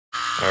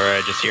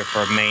Alright, just here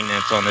for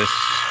maintenance on this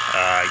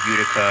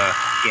Utica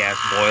gas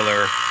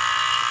boiler.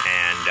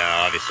 And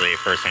obviously,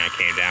 first thing I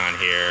came down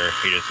here,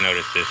 you just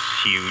noticed this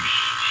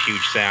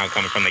huge sound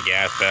coming from the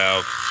gas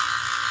valve.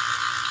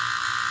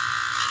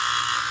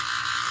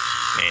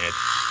 And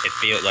it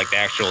feels like the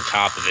actual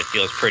top of it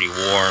feels pretty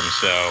warm,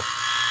 so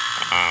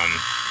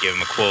give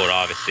them a quote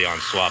obviously on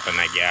swapping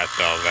that gas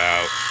valve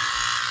out,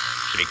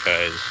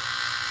 because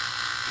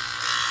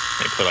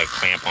they put like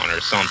clamp on it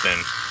or something.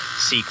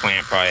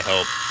 C-clamp probably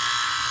help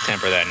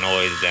temper that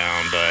noise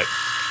down, but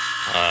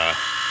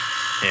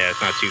yeah, it's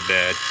not too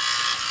bad.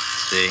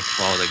 See,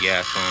 follow the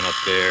gas line up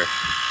there,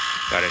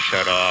 got it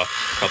shut off,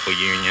 a couple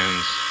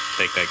unions,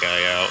 take that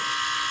guy out.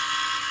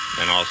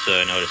 And also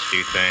I noticed a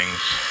few things.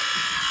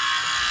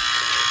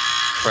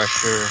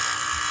 Pressure,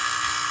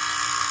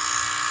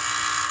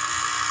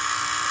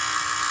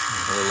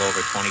 a little over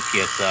 20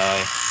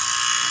 psi.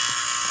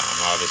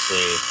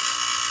 Obviously a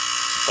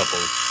couple,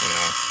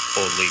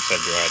 old leaks have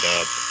dried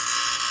up.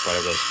 But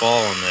as I was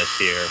following this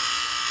here,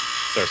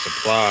 our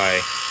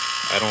supply,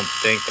 I don't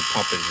think the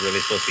pump is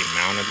really supposed to be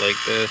mounted like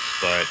this,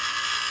 but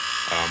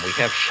we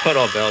have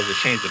shut-off valves to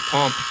change the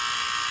pump,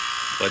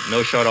 but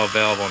no shut-off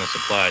valve on the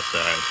supply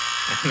side.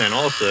 And then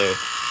also,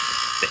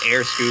 the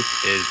air scoop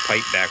is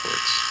piped backwards.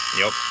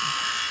 Yep.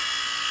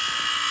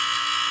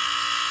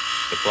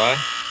 Supply.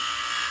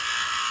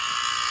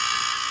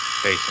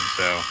 Facing,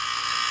 so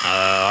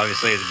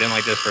obviously it's been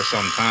like this for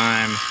some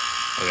time.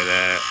 Look at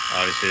that.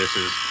 Obviously this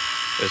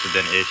has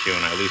been an issue,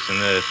 and I loosen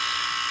this,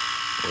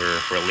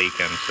 we're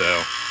leaking,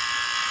 so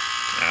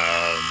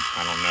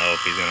I don't know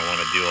if he's gonna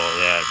want to do all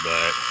that,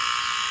 but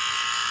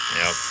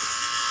yep.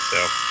 So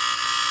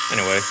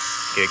anyway,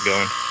 get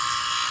going.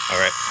 All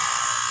right.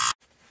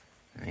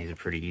 These are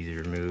pretty easy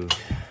to remove.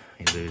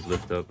 You just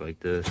lift up like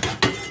this,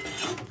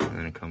 and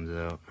then it comes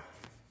out.